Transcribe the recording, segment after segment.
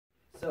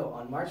So,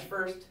 on March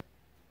 1st,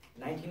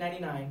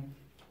 1999,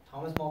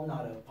 Thomas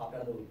Maldonado popped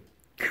out of the womb.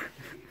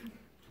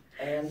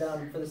 And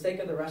for the sake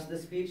of the rest of the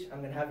speech,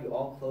 I'm going to have you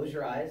all close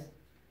your eyes.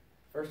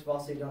 First of all,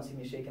 so you don't see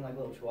me shaking like a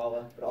little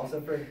chihuahua, but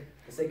also for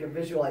the sake of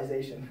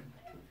visualization.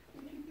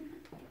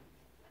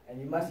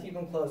 And you must keep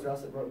them closed or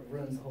else it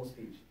ruins the whole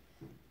speech.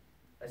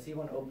 I see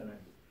one open.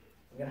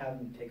 I'm going to have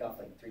them take off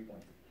like 3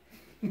 points.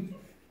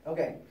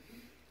 Okay,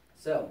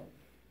 so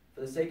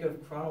for the sake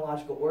of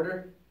chronological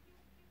order,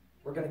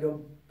 we're going to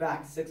go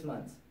back 6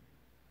 months.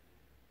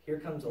 Here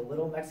comes a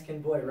little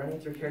Mexican boy running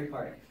through Cary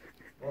Park.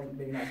 Well,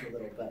 maybe not so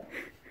little, but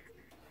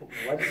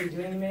what is he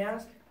doing, you may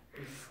ask?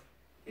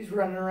 He's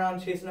running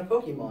around chasing a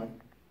Pokemon.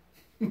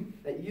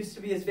 That used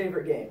to be his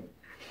favorite game.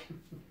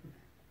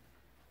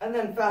 And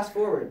then fast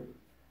forward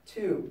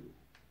to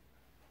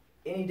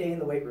any day in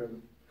the weight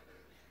room.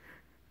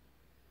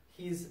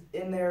 He's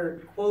in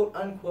there, quote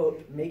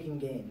unquote, making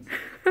gains.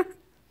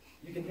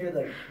 You can hear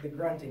the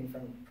grunting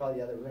from probably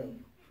the other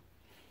room.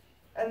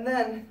 And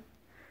then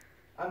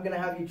I'm going to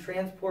have you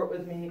transport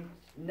with me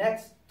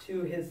next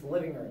to his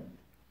living room,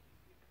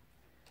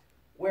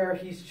 where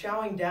he's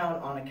chowing down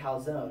on a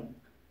calzone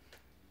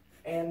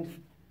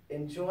and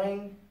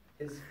enjoying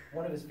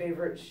one of his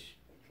favorite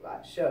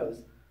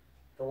shows,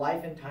 The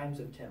Life and Times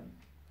of Tim.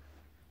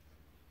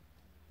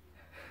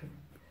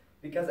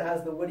 Because it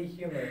has the witty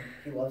humor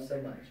he loves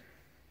so much.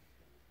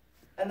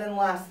 And then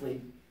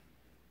lastly,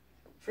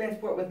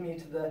 transport with me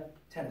to the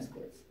tennis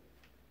courts,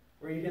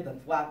 where you hear the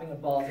thwapping of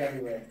balls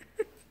everywhere.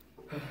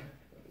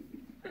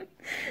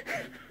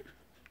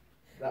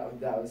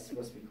 That was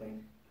supposed to be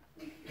clean.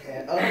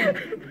 And,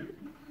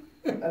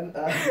 I'm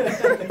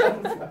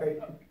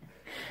sorry.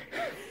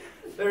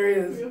 There he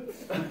is,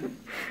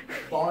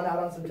 balling out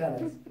on some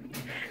tennis.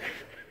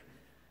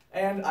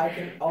 And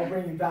I'll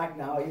bring you back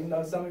now, even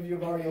though some of you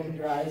have already opened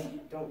your eyes.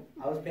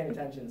 I was paying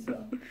attention,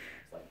 so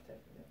it's like 10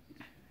 minutes.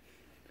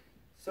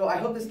 So I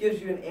hope this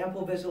gives you an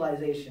ample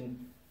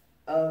visualization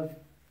of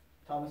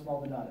Thomas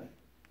Maldonado,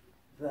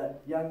 the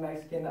young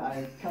Mexican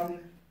I've come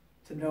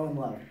to know and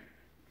love.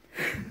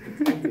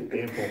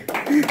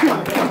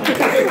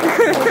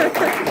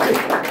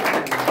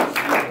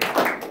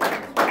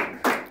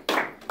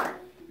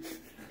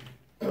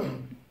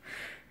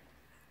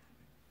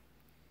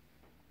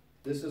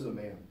 This is a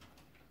man,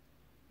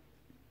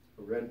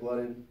 a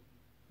red-blooded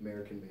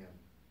American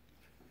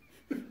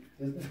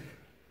man.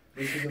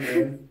 This is a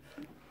man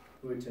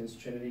who attends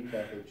Trinity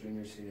Catholic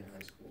Junior Senior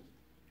High School.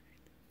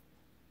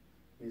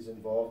 He is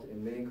involved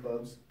in many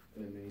clubs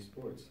and in many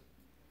sports.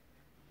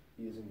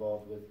 He is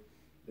involved with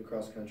the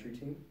cross-country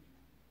team.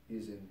 He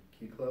is in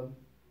Key Club.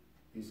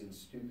 He's in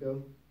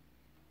Stuco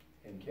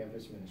and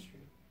campus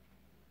ministry.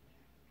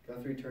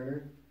 Guthrie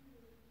Turner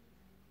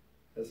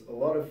has a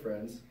lot of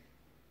friends.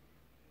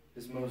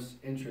 His most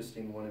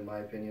interesting one, in my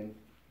opinion,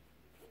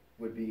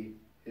 would be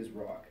his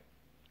rock.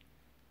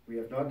 We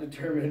have not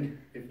determined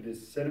if it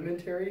is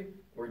sedimentary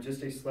or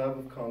just a slab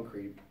of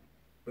concrete,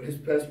 but his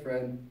best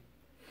friend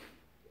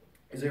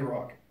is a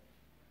rock.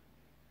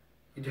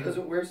 He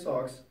doesn't wear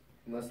socks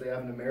unless they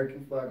have an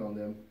American flag on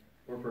them,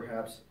 or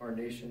perhaps our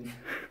nation's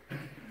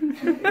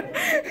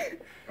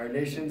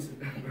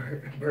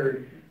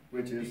bird,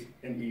 which is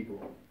an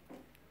eagle.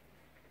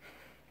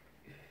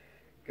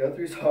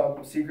 Guthrie's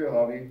secret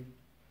hobby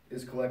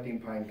is collecting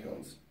pine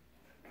cones.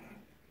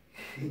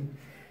 And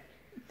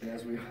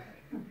as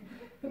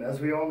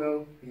we all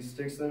know, he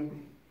sticks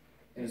them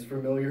in his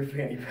familiar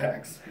fanny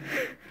packs.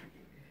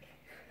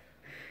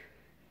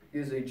 He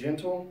is a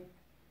gentle,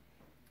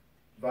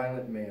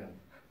 violent man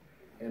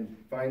and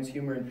finds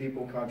humor in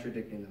people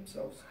contradicting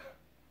themselves.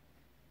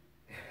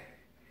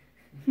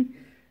 No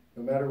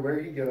matter where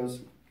he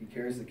goes, he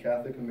carries the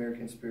Catholic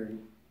American spirit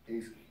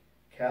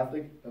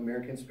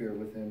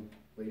with him.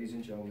 Ladies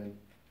and gentlemen,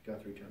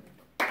 Guthrie Turner.